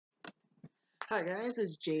Hi guys,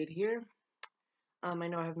 it's Jade here. I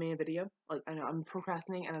know I have made a video. I know I'm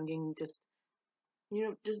procrastinating and I'm getting just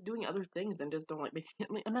doing other things and just don't like making it.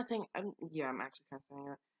 I'm not saying I'm actually kind of saying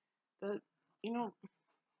that. But the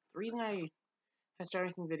reason I had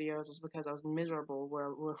started making videos was because I was miserable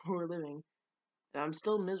where we're living. And I'm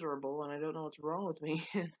still miserable and I don't know what's wrong with me.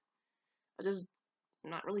 I just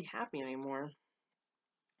not really happy anymore.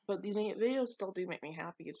 But these videos still do make me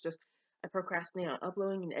happy. It's just I procrastinate on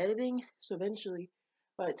uploading and editing. So eventually,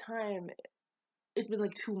 by the time it's been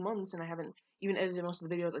like 2 months and I haven't even edited most of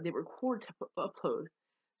the videos I did record to upload.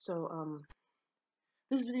 So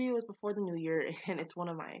this video is before the new year and it's one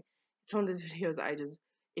of these videos I just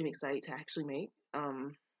am excited to actually make.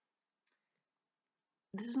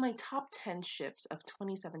 This is my top 10 ships of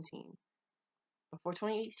 2017 before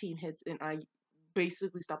 2018 hits, and I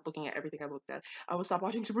basically stopped looking at everything I looked at. I will stop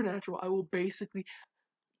watching Supernatural. I will basically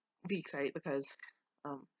be excited because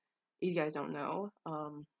if you guys don't know,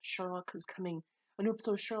 Sherlock is coming. A new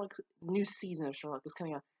episode of Sherlock, new season of Sherlock is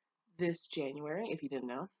coming out this January, if you didn't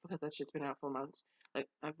know, because that shit's been out for months. Like,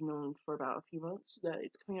 I've known for about a few months that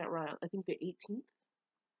it's coming out around, I think, the 18th.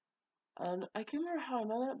 And I can't remember how I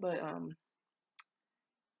know that, but,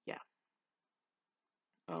 yeah.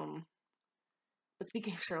 Um, but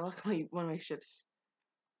speaking of Sherlock, one of my ships,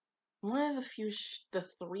 one of the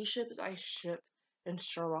three ships I ship in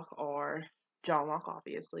Sherlock are John Locke,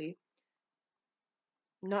 obviously.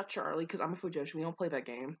 Not Charlie, because I'm a Fujoshi, we don't play that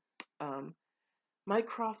game.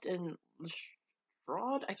 Mycroft and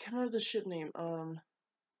Lestrade? I can't remember the ship name. Hold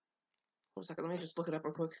a second, let me just look it up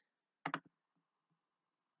real quick.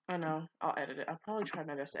 I know, I'll edit it. I'll probably try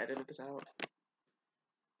my best to edit this out.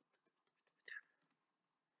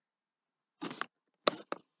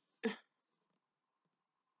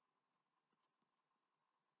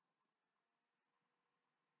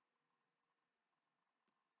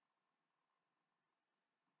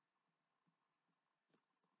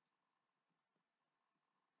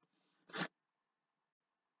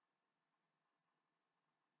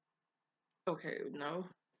 Okay, no.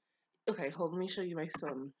 Okay, hold, let me show you my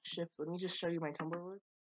ship. Let me just show you my Tumblr look.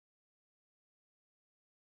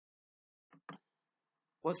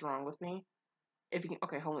 What's wrong with me? If you can,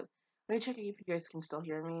 okay, hold on. Let me check if you guys can still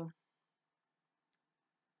hear me.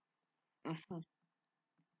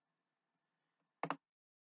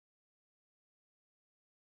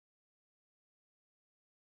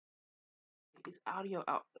 Is audio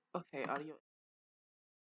out? Okay, audio.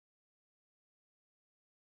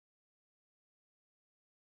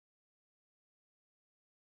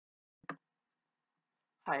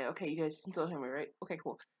 Hi, okay, you guys can still hear me, right? Okay,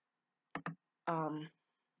 cool. Um,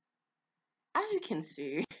 as you can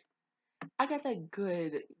see, I got that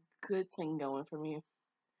good thing going for me.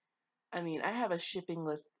 I mean, I have a shipping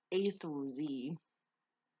list A through Z.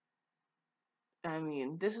 I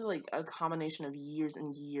mean, this is like a combination of years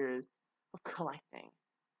and years of collecting.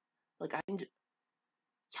 Like, yes,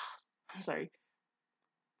 I'm sorry.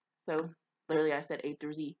 So, literally, I said A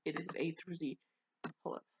through Z. It is A through Z.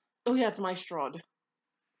 Hold up. Oh, yeah, it's my Strahd.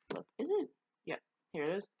 Look, is it? Yeah, here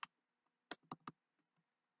it is.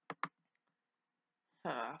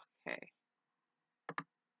 Okay.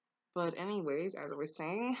 But anyways, as I was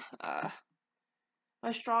saying, my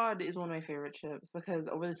Strahd is one of my favorite ships because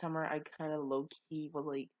over the summer I kind of low key was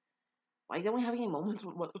like, why don't we have any moments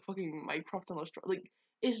with what the fucking Mycroft and Lestrade? Like,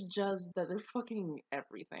 it's just that they're fucking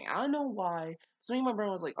everything. I don't know why. So my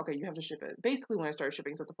brain was like, okay, you have to ship it. Basically, when I started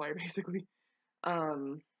shipping Set the Flyer, basically.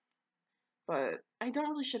 Um, but I don't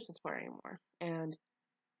really ship Set the Flyer anymore. And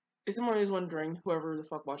if someone is wondering, whoever the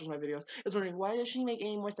fuck watches my videos, is wondering why does she make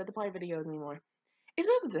any more Set the Flyer videos anymore? It's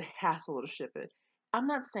because it's a hassle to ship it. I'm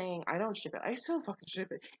not saying I don't ship it. I still fucking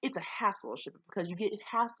ship it. It's a hassle to ship it because you get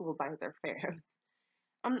hassled by their fans.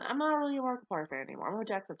 I'm not really a Markiplier fan anymore. I'm a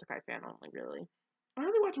Jacksepticeye fan only, really. I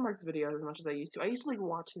don't really watch Mark's videos as much as I used to. I used to like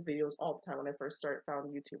watch his videos all the time when I first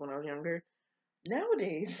found YouTube when I was younger.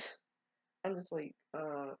 Nowadays, I'm just like,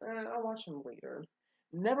 I'll watch him later.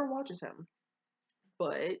 Never watches him.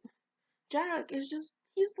 But Jack is just,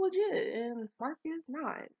 he's legit, and Mark is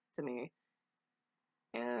not, to me.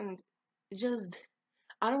 And just,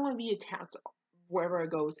 I don't want to be attacked wherever I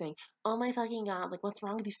go saying, oh my fucking god, like, what's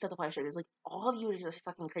wrong with these Set Fly shirts? Like, all of you are just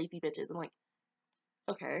fucking crazy bitches. I'm like,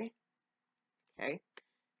 okay, okay.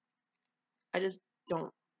 I just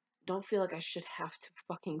don't feel like I should have to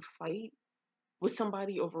fucking fight with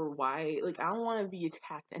somebody over why. Like, I don't want to be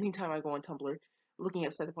attacked anytime I go on Tumblr looking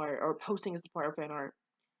at Set Fire or posting a Fire fan art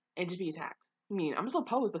and just be attacked. I mean, I'm still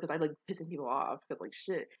posed because I like pissing people off because like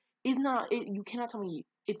shit. It's not you cannot tell me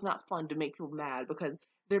it's not fun to make people mad because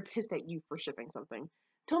they're pissed at you for shipping something.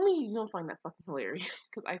 Tell me you don't find that fucking hilarious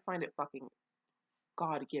because I find it fucking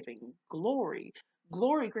God-giving glory.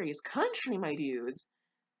 Glory, grace, country, my dudes.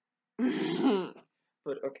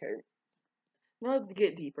 But okay. Now let's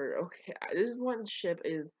get deeper. Okay, this one ship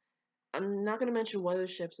is. I'm not gonna mention what other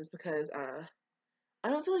ships is because I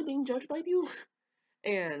don't feel like being judged by you.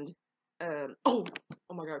 And oh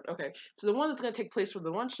my god. Okay, so the one that's gonna take place for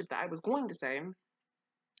the one ship that I was going to say.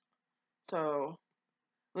 So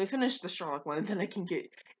let me finish the Sherlock one, and then I can get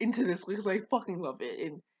into this because I fucking love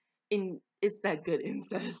it, and it's that good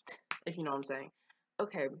incest, if you know what I'm saying.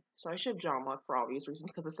 Okay, so I ship John Locke for obvious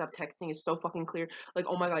reasons because the subtexting is so fucking clear. Like,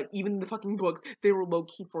 oh my god, even in the fucking books, they were low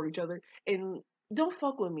key for each other. And don't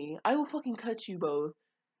fuck with me, I will fucking cut you both.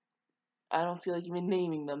 I don't feel like even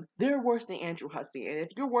naming them. They're worse than Andrew Hussey, and if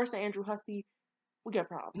you're worse than Andrew Hussey, we got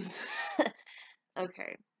problems.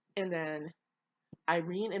 Okay, and then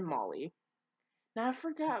Irene and Molly. Now I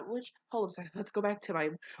forgot which. Hold up a second. Let's go back to my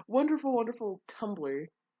wonderful, wonderful Tumblr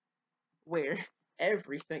where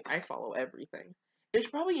everything I follow everything. It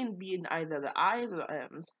should probably be in either the I's or the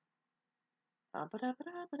M's.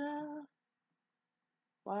 Ba-da-ba-da-ba-da.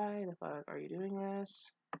 Why the fuck are you doing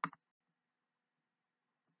this?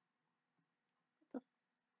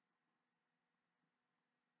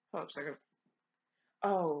 Hold up a second.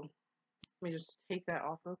 Oh, let me just take that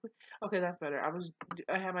off real quick. Okay, that's better.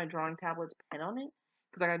 I had my drawing tablet's pen on it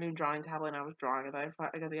because I got a new drawing tablet and I was drawing it. I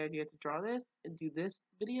got the idea to draw this and do this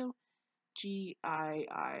video.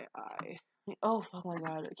 G-I-I-I. Oh, oh my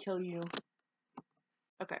god, I kill you.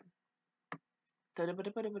 Okay.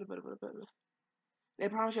 I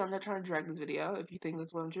promise you I'm not trying to drag this video. If you think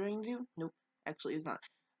that's what I'm trying to do, nope. Actually, it's not.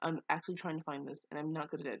 I'm actually trying to find this, and I'm not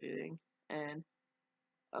good at editing. And,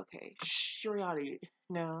 okay. Shuriati.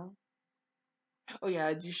 No. Oh yeah,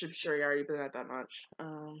 I do ship Shuriati, but not that much.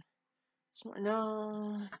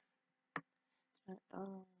 No.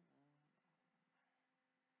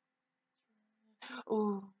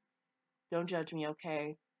 Oh, don't judge me,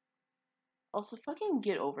 okay? Also, fucking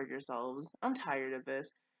get over yourselves. I'm tired of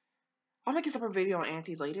this. I'll make a separate video on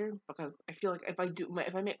aunties later because I feel like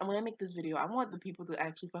when I make this video, I want the people to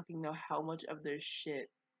actually fucking know how much of their shit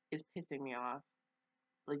is pissing me off.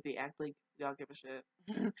 Like they act like they all give a shit.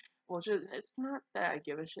 Well, it's not that I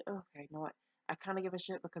give a shit. Okay, you know what? I kind of give a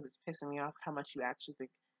shit because it's pissing me off how much you actually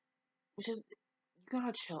think. It's just you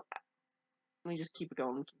gotta chill. Let me just keep it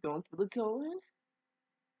going, keep it going.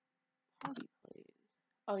 Poly plays.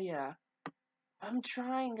 Oh yeah, I'm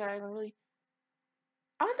trying, guys. I'm really.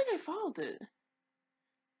 I don't think I followed it.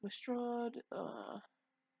 Lestrade,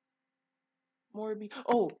 Morby.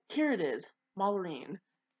 Oh, here it is. Maureen.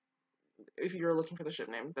 If you're looking for the ship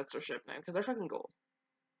name, that's their ship name because they're fucking goals.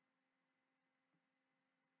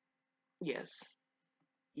 Yes.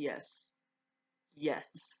 Yes.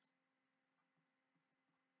 Yes.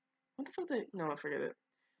 What the fuck? No, forget it.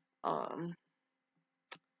 Um.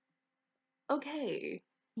 Okay.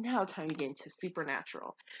 Now time to get into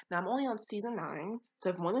Supernatural. Now I'm only on season 9,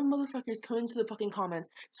 so if one of the motherfuckers come into the fucking comments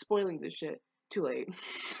spoiling this shit, too late.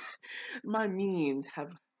 My memes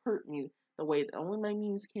have hurt me the way that only my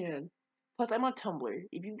memes can. Plus, I'm on Tumblr.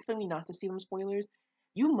 If you expect me not to see them spoilers,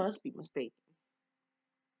 you must be mistaken.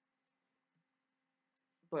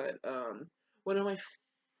 But one of my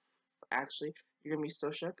actually, you're gonna be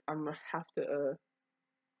so shook. I'm gonna have to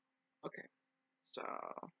Okay, so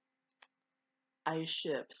I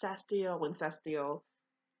ship Sastiel and Sastiel.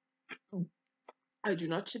 I do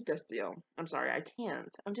not ship Destiel. I'm sorry, I can't.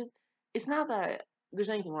 I'm just. It's not that there's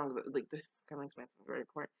anything wrong with it. Like the kind of explain something very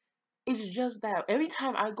important. It's just that every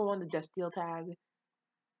time I go on the Destiel tag,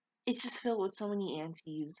 it's just filled with so many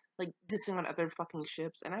aunties like dissing on other fucking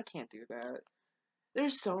ships, and I can't do that.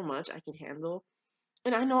 There's so much I can handle,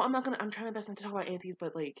 and I know I'm not gonna. I'm trying my best not to talk about aunties,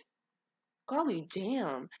 but like, golly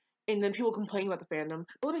damn. And then people complain about the fandom.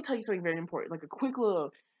 But let me tell you something very important, like a quick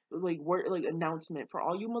little like word like announcement for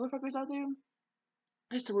all you motherfuckers out there,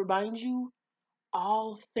 is to remind you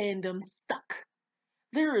all fandom stuck.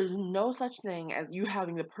 There is no such thing as you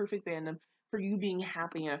having the perfect fandom for you being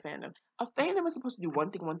happy in a fandom. A fandom is supposed to do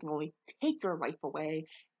one thing only, take your life away.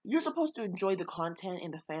 You're supposed to enjoy the content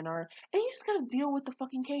and the fan art, and you just gotta deal with the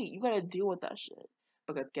fucking hate. You gotta deal with that shit.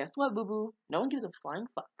 Because guess what, boo boo? No one gives a flying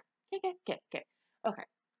fuck. Okay. Okay.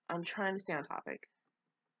 I'm trying to stay on topic.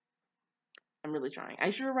 I'm really trying. I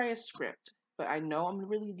should write a script, but I know I'm gonna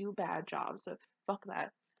really do a bad job, so fuck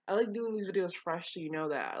that. I like doing these videos fresh so you know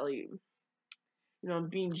that, like, I'm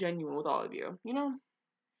being genuine with all of you,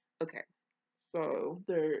 Okay, so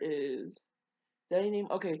there is, did I name,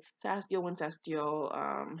 okay, Sastiel, Winsastiel,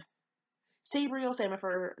 Sabriel,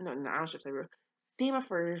 Samifer, no, I don't ship Sabriel,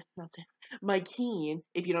 Samifer, not Sam, Mike Keen,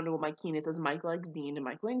 if you don't know what Mike Keen is, it says Mike likes Dean, and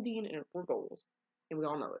Mike likes Dean, and we're goals, and we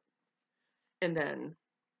all know it. And then,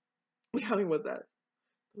 wait, how many was that?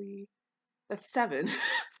 Three. That's 7.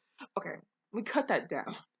 Okay, we cut that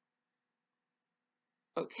down.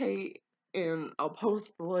 Okay, and I'll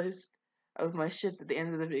post the list of my ships at the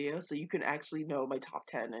end of the video so you can actually know my top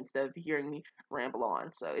 10 instead of hearing me ramble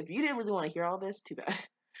on. So if you didn't really want to hear all this, too bad.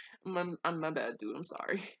 I'm my bad, dude. I'm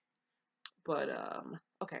sorry. But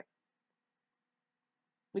okay,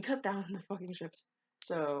 we cut down the fucking ships.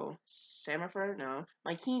 So Samafer, no.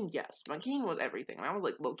 My king, yes. My king was everything. I was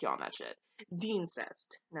like low key on that shit. Dean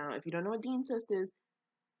Cest. Now, if you don't know what Dean Cest is,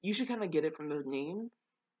 you should kind of get it from the name.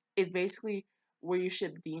 It's basically where you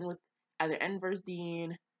ship Dean with either Enver's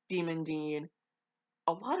Dean, Demon Dean,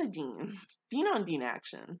 a lot of Deans. Dean on Dean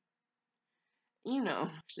action. You know,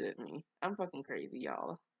 shit me. I'm fucking crazy,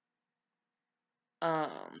 y'all.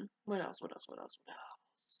 What else? What else? What else? What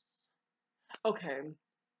else? Okay,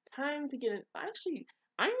 time to get it. Actually,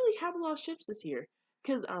 I didn't really have a lot of ships this year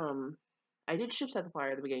because I did ship set the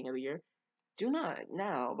fire at the beginning of the year. Do not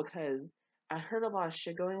now because I heard a lot of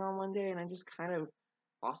shit going on one day and I just kind of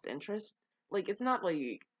lost interest. Like it's not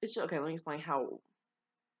like it's just, okay. Let me explain how.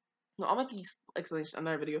 No, I'll make an explanation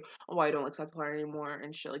another video on why I don't like set the fire anymore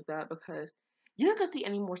and shit like that because you're not gonna see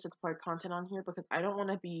any more set the fire content on here because I don't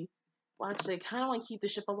want to be. Well, actually, I kind of want to keep the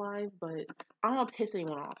ship alive, but I don't want to piss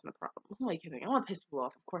anyone off in the problem. Who am I kidding? I want to piss people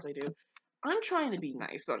off. Of course I do. I'm trying to be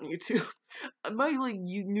nice on YouTube. My like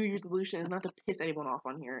New Year's resolution is not to piss anyone off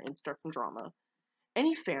on here and start some drama.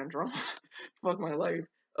 Any fan drama. Fuck my life.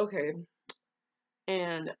 Okay.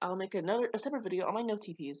 And I'll make a separate video on my no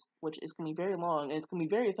TPs, which is gonna be very long and it's gonna be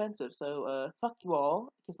very offensive. So fuck you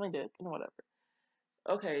all, kiss my dick and whatever.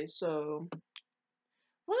 Okay, so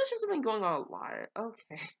what other ships have been going on a lot?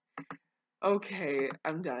 Okay, okay,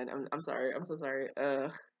 I'm done. I'm sorry. I'm so sorry.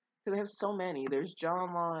 Because I have so many. There's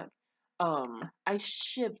John Locke. I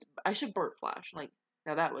shipped Burt Flash. Like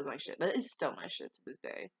now that was my shit. That is still my shit to this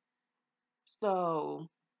day. So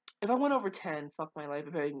if I went over 10, fuck my life.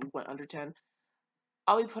 If I went under 10,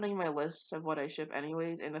 I'll be putting my list of what I ship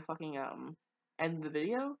anyways in the fucking end of the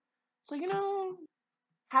video. So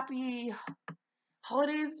happy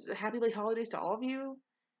holidays, happy late holidays to all of you,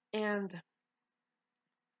 and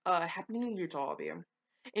happy New Year to all of you.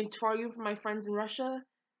 And to all you from my friends in Russia,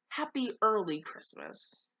 happy early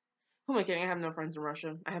Christmas. Who am I kidding? I have no friends in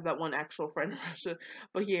Russia. I have that one actual friend in Russia,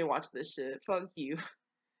 but he ain't watch this shit. Fuck you.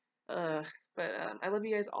 Uh, but I love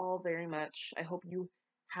you guys all very much. I hope you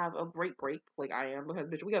have a great break like I am because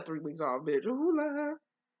bitch, we got 3 weeks off, bitch. Hula.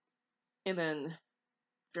 And then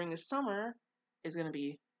during the summer is gonna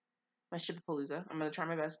be my Shipapalooza. I'm gonna try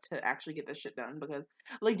my best to actually get this shit done because,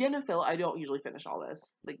 like Dan and Phil, I don't usually finish all this.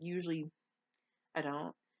 Like usually I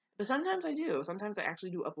don't, but sometimes I do. Sometimes I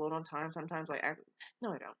actually do upload on time. Sometimes no,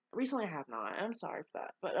 I don't. Recently I have not. I'm sorry for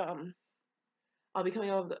that, but I'll be coming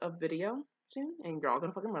out with a video soon, and you're all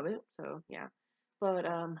gonna fucking love it. So yeah, but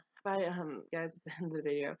bye guys. At the end of the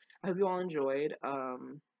video, I hope you all enjoyed.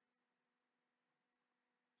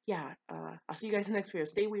 Yeah, I'll see you guys in the next video.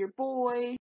 Stay weird, boy.